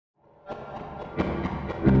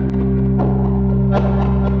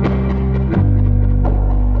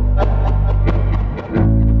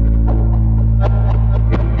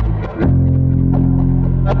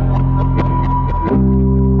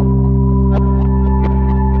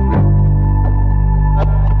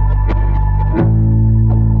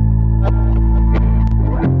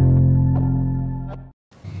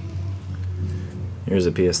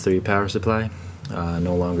a PS3 power supply.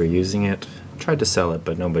 No longer using it. Tried to sell it,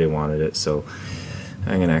 but nobody wanted it, so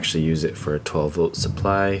I'm going to actually use it for a 12-volt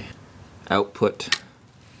supply. Output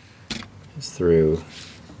is through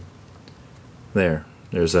there.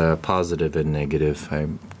 There's a positive and negative. I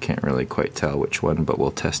can't really quite tell which one, but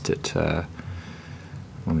we'll test it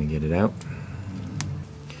when we get it out.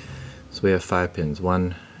 So we have 5 pins.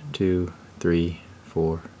 1, 2, 3,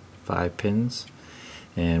 4, 5 pins.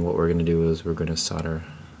 And what we're going to do is we're going to solder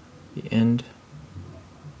the end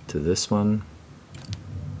to this one,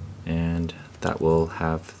 and that will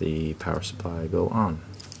have the power supply go on.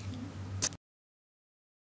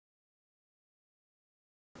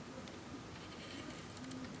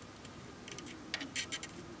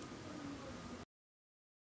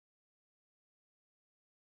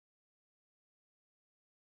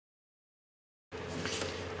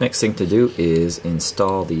 Next thing to do is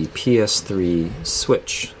install the PS3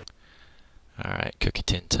 switch. Alright, cookie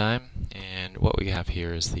tin time, and what we have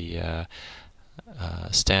here is the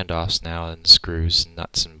standoffs now and screws,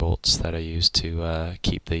 nuts and bolts that I use to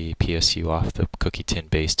keep the PSU off the cookie tin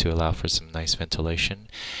base to allow for some nice ventilation.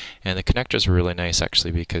 And the connectors are really nice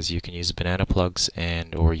actually, because you can use banana plugs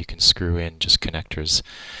or you can screw in just connectors.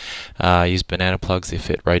 I use banana plugs, they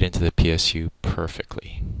fit right into the PSU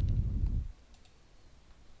perfectly.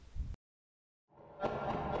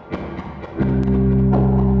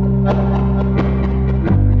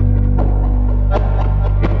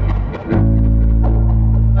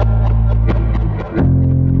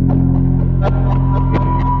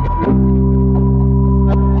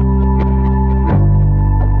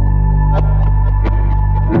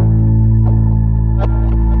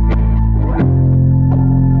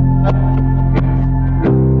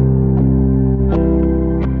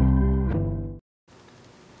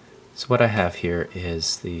 So what I have here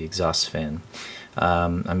is the exhaust fan.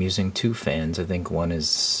 I'm using 2 fans. I think one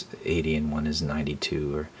is 80 and one is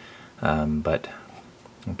 92. But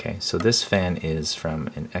okay, so this fan is from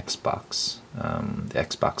an Xbox, the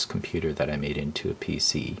Xbox computer that I made into a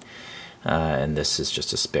PC, and this is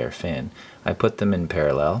just a spare fan. I put them in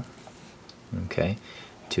parallel, okay,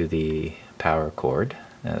 to the power cord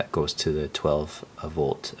that goes to the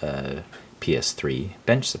 12-volt PS3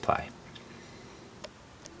 bench supply.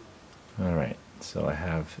 Alright, so I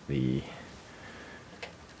have the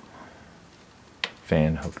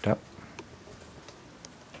fan hooked up.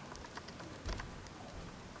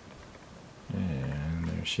 And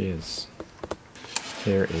there she is.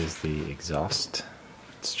 Here is the exhaust.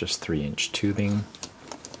 It's just 3-inch tubing.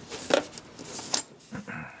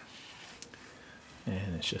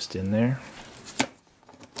 And it's just in there.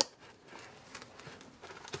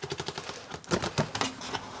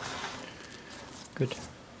 Good.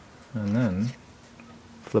 And then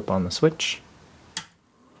flip on the switch,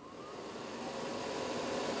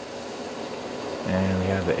 and we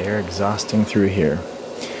have the air exhausting through here.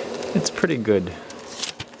 It's pretty good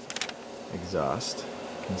exhaust,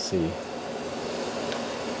 you can see.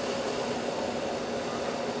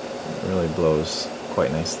 It really blows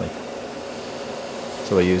quite nicely.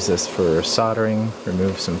 So I use this for soldering,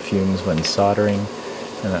 remove some fumes when soldering,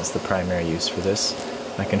 and that's the primary use for this.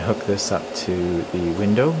 I can hook this up to the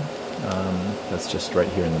window. That's just right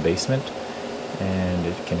here in the basement, and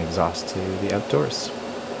it can exhaust to the outdoors.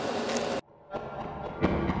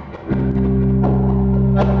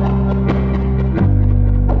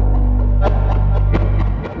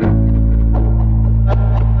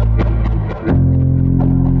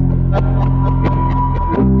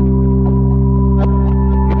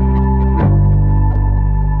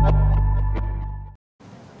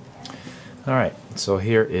 Alright, so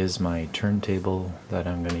here is my turntable that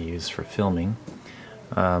I'm going to use for filming.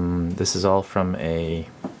 This is all from a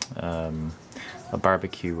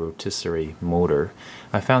barbecue rotisserie motor.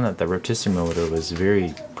 I found that the rotisserie motor was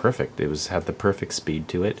very perfect. It had the perfect speed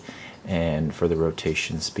to it, and for the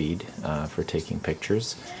rotation speed for taking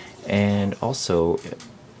pictures. And also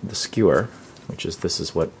the skewer, this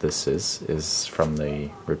is what this is from the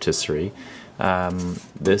rotisserie.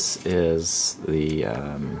 This is the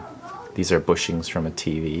these are bushings from a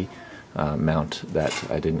TV mount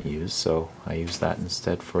that I didn't use, so I use that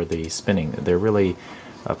instead for the spinning. They're really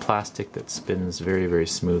a plastic that spins very, very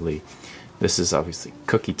smoothly. This is obviously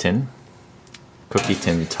cookie tin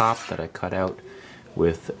top that I cut out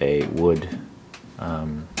with a wood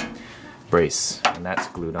brace, and that's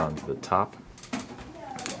glued onto the top,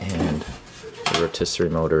 and the rotisserie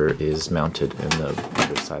motor is mounted in the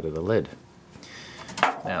other side of the lid.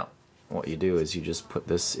 Now what you do is you just put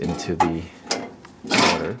this into the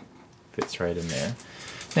motor, fits right in there,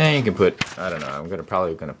 and you can put, I don't know, I'm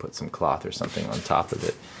probably gonna put some cloth or something on top of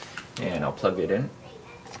it, and I'll plug it in.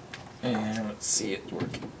 And let's see it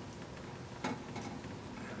working.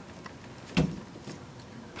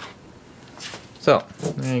 So,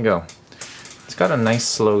 there you go. It's got a nice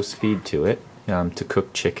slow speed to it to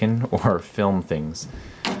cook chicken or film things.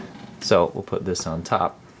 So we'll put this on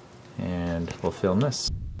top and we'll film this.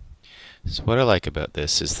 So what I like about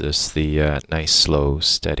this is the nice slow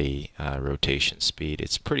steady rotation speed.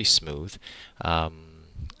 It's pretty smooth.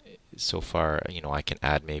 So far, you know, I can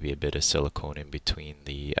add maybe a bit of silicone in between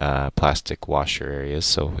the plastic washer areas,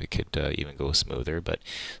 so it could even go smoother, but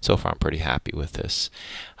so far I'm pretty happy with this.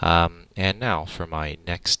 And now for my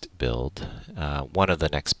next build, one of the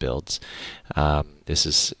next builds. This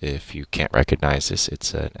is, if you can't recognize this,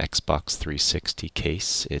 it's an Xbox 360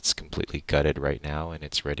 case. It's completely gutted right now and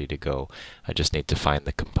it's ready to go. I just need to find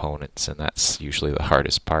the components, and that's usually the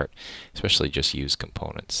hardest part, especially just used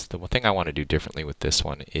components. The one thing I want to do differently with this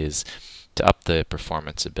one is to up the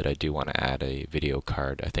performance a bit. I do want to add a video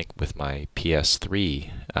card. I think with my PS3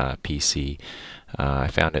 PC, I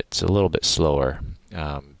found it's a little bit slower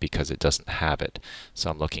because it doesn't have it. So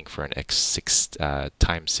I'm looking for an X6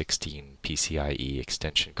 x 16 PCIe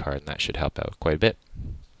extension card, and that should help out quite a bit.